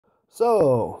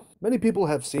So, many people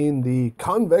have seen the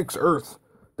Convex Earth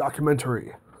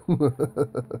documentary.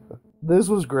 This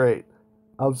was great.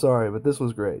 I'm sorry, but this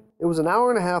was great. It was an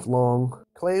hour and a half long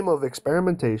claim of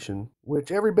experimentation,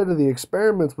 which every bit of the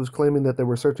experiments was claiming that they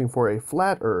were searching for a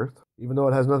flat Earth, even though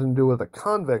it has nothing to do with a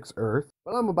convex Earth.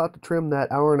 But I'm about to trim that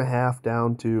hour and a half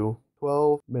down to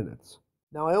 12 minutes.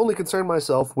 Now, I only concerned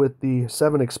myself with the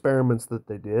 7 experiments that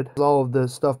they did. All of the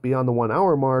stuff beyond the 1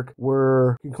 hour mark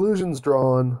were conclusions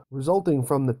drawn resulting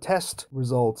from the test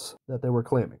results that they were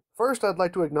claiming. First, I'd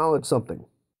like to acknowledge something.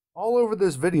 All over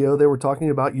this video, they were talking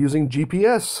about using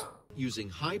GPS. Using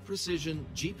high-precision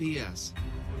GPS.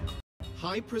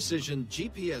 High-precision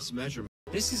GPS measurement.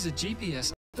 This is a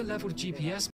GPS, the level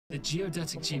GPS, the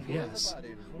geodetic GPS.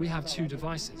 We have 2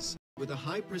 devices. With a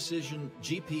high-precision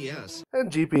GPS.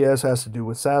 And GPS has to do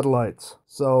with satellites.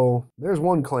 So, there's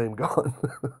one claim gone.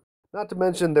 Not to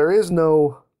mention, there is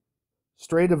no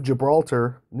Strait of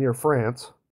Gibraltar near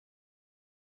France.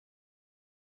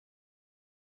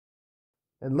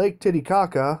 And Lake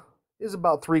Titticaca is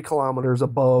about 3 kilometers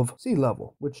above sea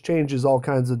level, which changes all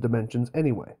kinds of dimensions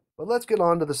anyway. But let's get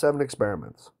on to the 7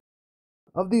 experiments.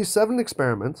 Of these 7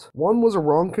 experiments, 1 was a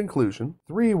wrong conclusion,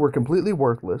 3 were completely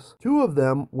worthless, 2 of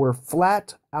them were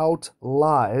flat-out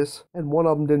lies, and 1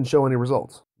 of them didn't show any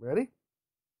results. Ready?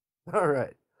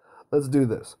 Alright, let's do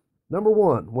this. Number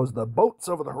 1 was the boats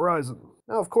over the horizon.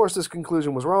 Now, of course, this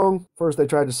conclusion was wrong. First, they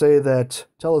tried to say that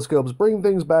telescopes bring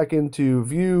things back into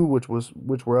view, which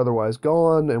were otherwise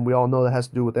gone, and we all know that has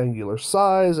to do with angular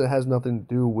size. It has nothing to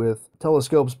do with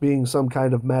telescopes being some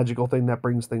kind of magical thing that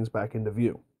brings things back into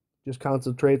view. Just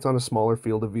concentrates on a smaller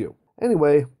field of view.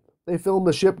 Anyway, they filmed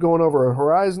the ship going over a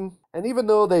horizon, and even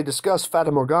though they discussed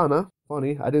Fata Morgana,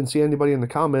 funny, I didn't see anybody in the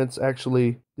comments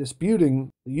actually disputing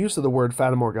the use of the word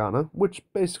Fata Morgana, which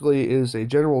basically is a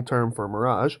general term for a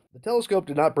mirage, the telescope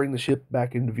did not bring the ship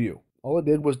back into view. All it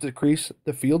did was decrease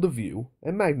the field of view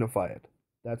and magnify it.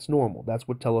 That's normal. That's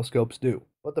what telescopes do.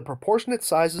 But the proportionate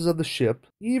sizes of the ship,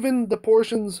 even the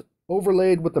portions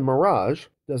overlaid with the mirage,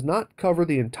 does not cover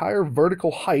the entire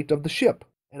vertical height of the ship,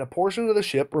 and a portion of the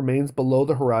ship remains below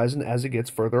the horizon as it gets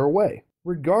further away,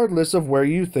 regardless of where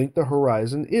you think the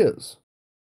horizon is.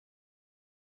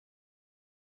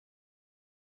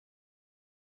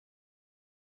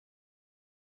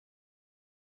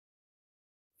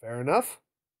 Fair enough?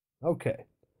 Okay.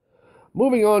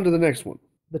 Moving on to the next one,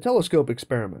 the telescope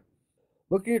experiment.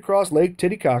 Looking across Lake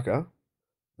Titicaca,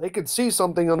 they could see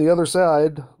something on the other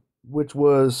side, which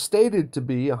was stated to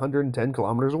be 110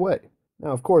 kilometers away.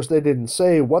 Now, of course, they didn't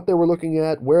say what they were looking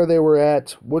at, where they were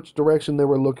at, which direction they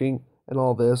were looking, and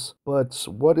all this, but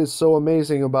what is so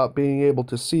amazing about being able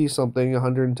to see something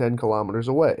 110 kilometers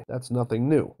away? That's nothing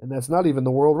new, and that's not even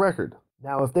the world record.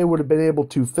 Now, if they would have been able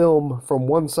to film from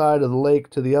one side of the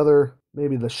lake to the other,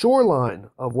 maybe the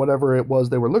shoreline of whatever it was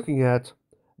they were looking at,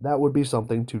 that would be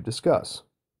something to discuss.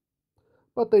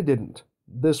 But they didn't.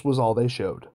 This was all they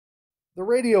showed. The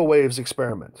radio waves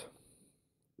experiment.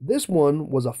 This one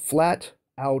was a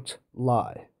flat-out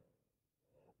lie.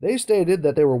 They stated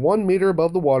that they were 1 meter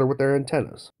above the water with their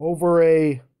antennas. Over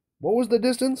a... what was the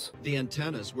distance? The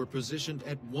antennas were positioned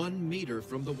at 1 meter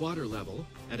from the water level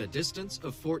at a distance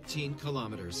of 14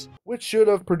 kilometers. Which should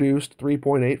have produced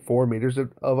 3.84 meters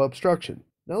of obstruction.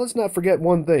 Now let's not forget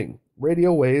one thing.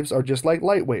 Radio waves are just like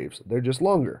light waves. They're just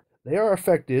longer. They are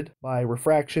affected by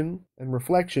refraction and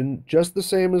reflection just the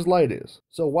same as light is.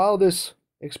 So while this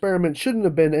experiment shouldn't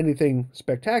have been anything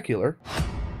spectacular,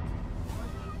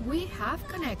 we have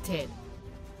connected.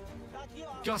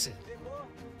 Got it.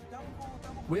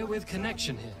 We're with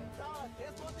connection here.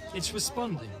 It's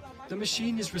responding. The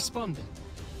machine is responding.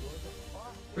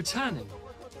 Returning.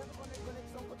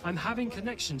 I'm having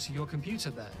connection to your computer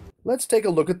there. let's take a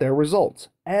look at their results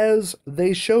as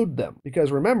they showed them.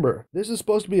 Because remember, this is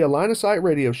supposed to be a line-of-sight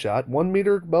radio shot 1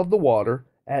 meter above the water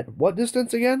at what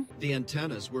distance again? The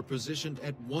antennas were positioned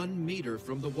at 1 meter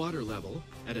from the water level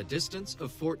at a distance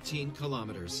of 14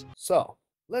 kilometers. So,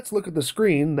 let's look at the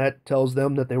screen that tells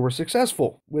them that they were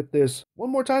successful with this.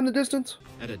 One more time the distance?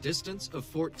 At a distance of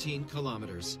 14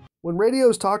 kilometers. When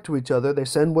radios talk to each other, they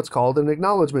send what's called an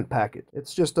acknowledgement packet.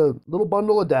 It's just a little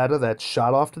bundle of data that's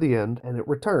shot off to the end, and it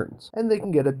returns. And they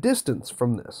can get a distance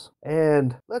from this.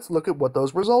 And let's look at what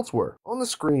those results were. On the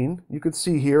screen, you can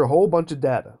see here a whole bunch of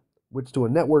data, which to a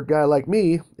network guy like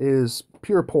me is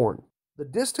pure porn. The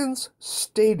distance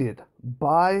stated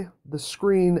by the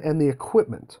screen and the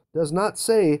equipment does not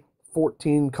say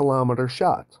 14 kilometer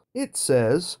shot. It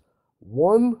says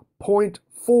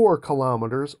 1.4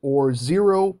 kilometers or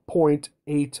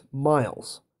 0.8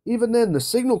 miles. Even then, the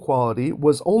signal quality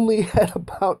was only at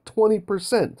about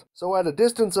 20%. So at a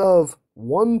distance of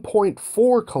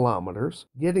 1.4 kilometers,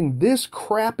 getting this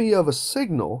crappy of a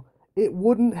signal, it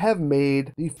wouldn't have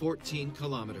made the 14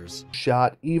 kilometers.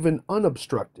 shot even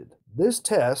unobstructed. This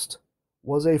test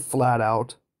was a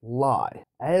flat-out lie,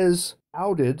 as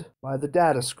outed by the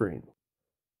data screen.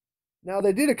 Now,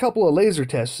 they did a couple of laser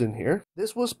tests in here.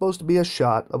 This was supposed to be a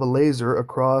shot of a laser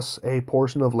across a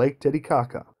portion of Lake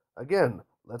Titicaca. Again,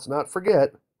 let's not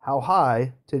forget how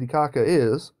high Titticaca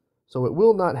is, so it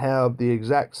will not have the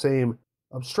exact same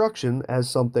obstruction as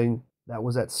something that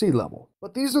was at sea level.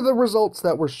 But these are the results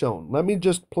that were shown. Let me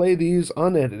just play these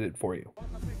unedited for you.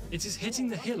 It is hitting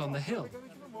the hill on the hill.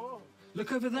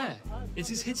 Look over there.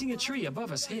 It is hitting a tree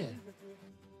above us here.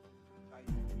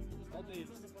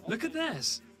 Look at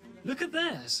theirs. Look at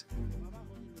theirs.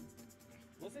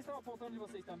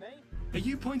 Are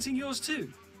you pointing yours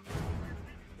too?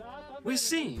 We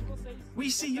see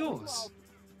yours.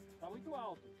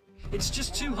 It's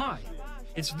just too high.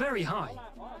 It's very high.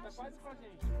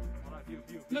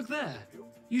 Look there.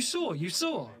 You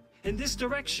saw. In this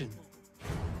direction.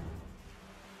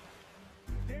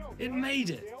 It made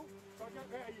it.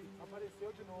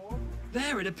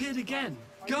 There, it appeared again.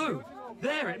 Go.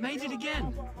 There, it made it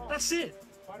again. That's it.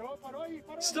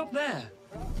 Stop there.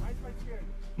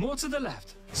 More to the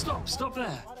left. Stop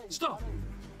there. Stop.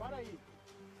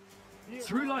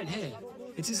 Through light here.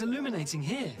 It is illuminating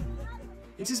here.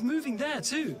 It is moving there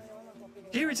too.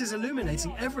 Here it is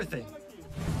illuminating everything.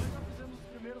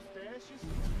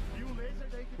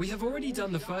 We have already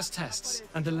done the first tests,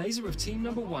 and the laser of team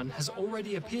number 1 has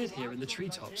already appeared here in the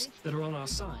treetops that are on our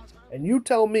side. And you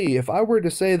tell me, if I were to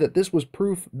say that this was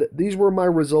proof, that these were my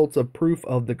results of proof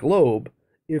of the globe,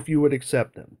 if you would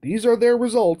accept them. These are their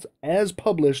results as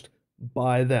published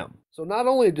by them. So not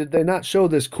only did they not show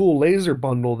this cool laser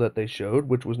bundle that they showed,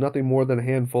 which was nothing more than a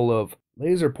handful of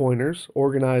laser pointers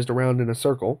organized around in a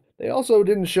circle, they also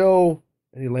didn't show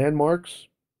any landmarks,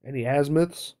 any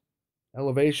azimuths,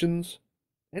 elevations,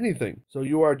 anything. So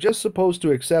you are just supposed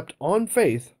to accept on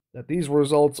faith that these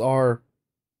results are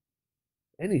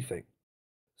anything.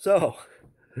 So,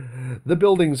 the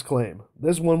buildings claim.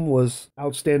 This one was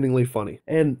outstandingly funny.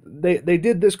 And they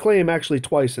did this claim actually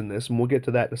twice in this, and we'll get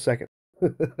to that in a second.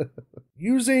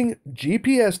 Using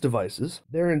GPS devices,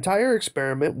 their entire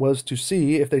experiment was to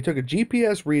see if they took a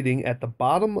GPS reading at the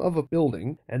bottom of a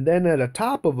building and then at the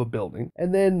top of a building,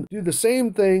 and then do the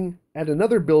same thing at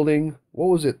another building,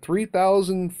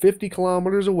 3,050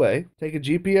 kilometers away, take a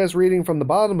GPS reading from the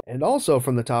bottom and also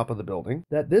from the top of the building,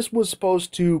 that this was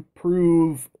supposed to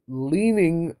prove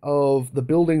leaning of the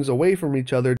buildings away from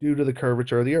each other due to the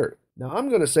curvature of the Earth. Now, I'm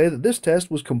going to say that this test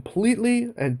was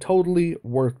completely and totally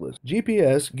worthless.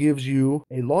 GPS gives you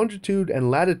a longitude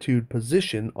and latitude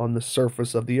position on the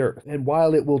surface of the Earth. And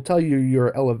while it will tell you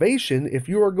your elevation, if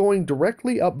you are going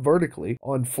directly up vertically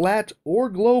on flat or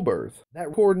globe Earth,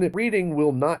 that coordinate reading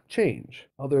will not change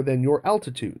other than your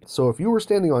altitude. So if you were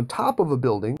standing on top of a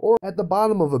building or at the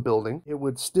bottom of a building, it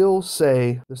would still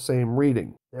say the same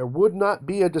reading. There would not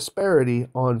be a disparity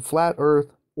on flat Earth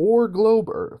or globe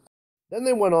Earth. Then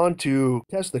they went on to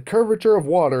test the curvature of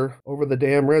water over the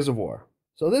dam reservoir.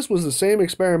 So this was the same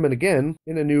experiment again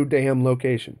in a new dam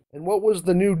location. And what was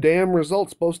the new dam result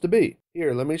supposed to be?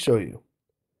 Here, let me show you.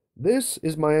 This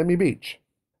is Miami Beach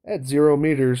at 0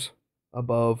 meters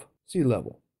above sea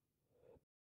level.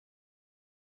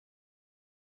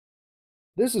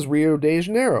 This is Rio de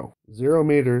Janeiro, 0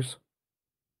 meters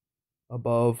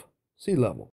above sea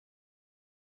level.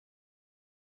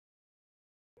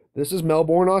 This is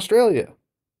Melbourne, Australia,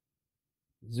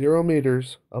 0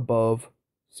 meters above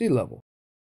sea level.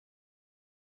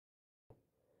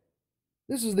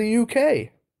 This is the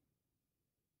UK,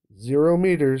 0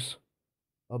 meters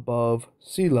above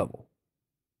sea level.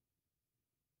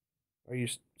 Are you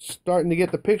starting to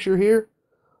get the picture here?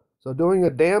 So doing a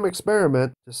dam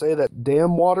experiment to say that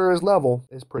dam water is level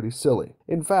is pretty silly.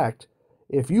 In fact,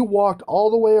 if you walked all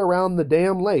the way around the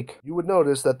dam lake, you would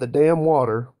notice that the dam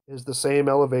water is the same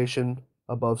elevation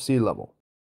above sea level.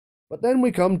 But then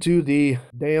we come to the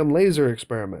dam laser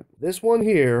experiment. This one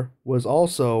here was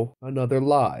also another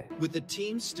lie. With the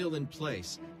team still in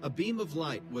place, a beam of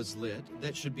light was lit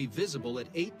that should be visible at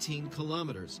 18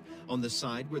 kilometers on the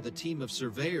side where the team of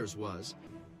surveyors was.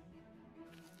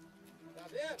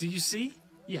 Do you see?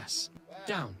 Yes.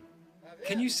 Down.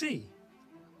 Can you see?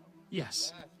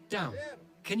 Yes. Down.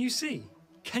 Can you see?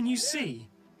 Can you see?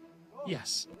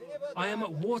 Yes. I am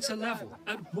at water level.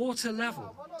 At water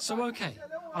level. So okay,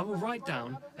 I will write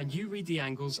down and you read the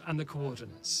angles and the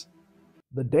coordinates.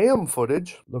 The dam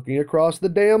footage, looking across the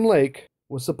dam lake,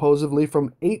 was supposedly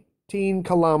from 18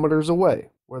 kilometers away,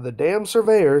 where the damn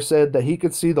surveyor said that he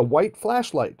could see the white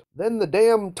flashlight. Then the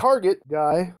damn target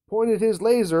guy pointed his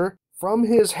laser from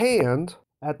his hand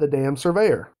at the damn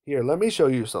surveyor. Here, let me show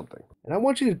you something. And I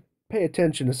want you to pay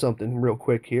attention to something real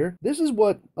quick here. This is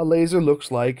what a laser looks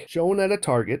like shown at a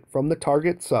target from the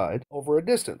target side over a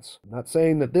distance. I'm not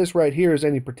saying that this right here is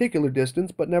any particular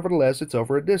distance, but nevertheless it's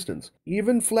over a distance.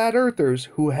 Even flat earthers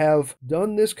who have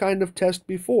done this kind of test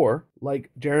before, like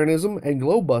Jeranism and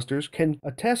Glowbusters, can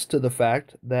attest to the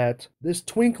fact that this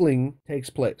twinkling takes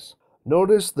place.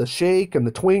 Notice the shake and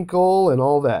the twinkle and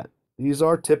all that. These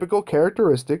are typical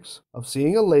characteristics of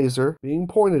seeing a laser being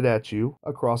pointed at you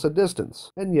across a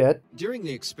distance. And yet, During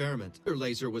the experiment, a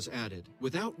laser was added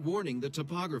without warning the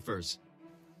topographers.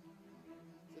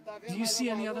 Do you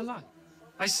see any other light?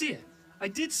 I see it. I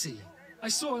did see. I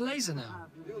saw a laser now.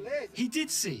 He did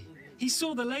see. He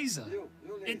saw the laser.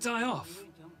 It die off.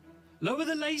 Lower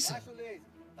the laser.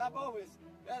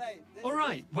 All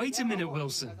right, wait a minute,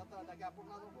 Wilson.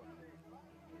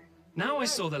 Now I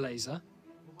saw the laser.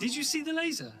 Did you see the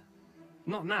laser?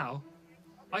 Not now.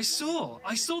 I saw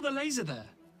the laser there.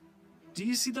 Do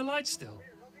you see the light still?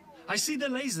 I see the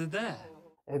laser there.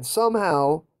 and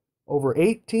somehow, over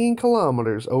 18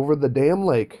 kilometers over the damn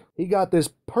lake, he got this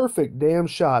perfect damn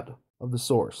shot of the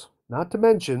source. Not to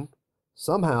mention,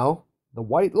 somehow, the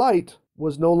white light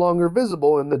was no longer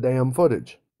visible in the damn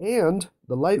footage. And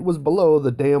the light was below the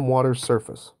damn water's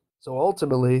surface. So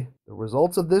ultimately, the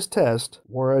results of this test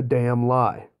were a damn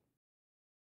lie.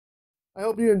 I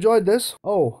hope you enjoyed this.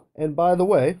 Oh, and by the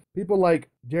way, people like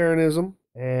Jeranism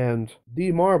and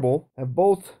D Marble have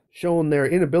both shown their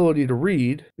inability to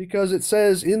read because it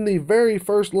says in the very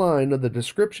first line of the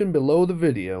description below the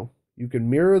video, you can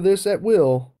mirror this at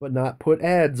will, but not put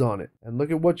ads on it. And look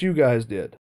at what you guys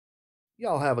did.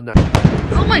 Y'all have a nice...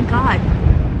 Oh my god.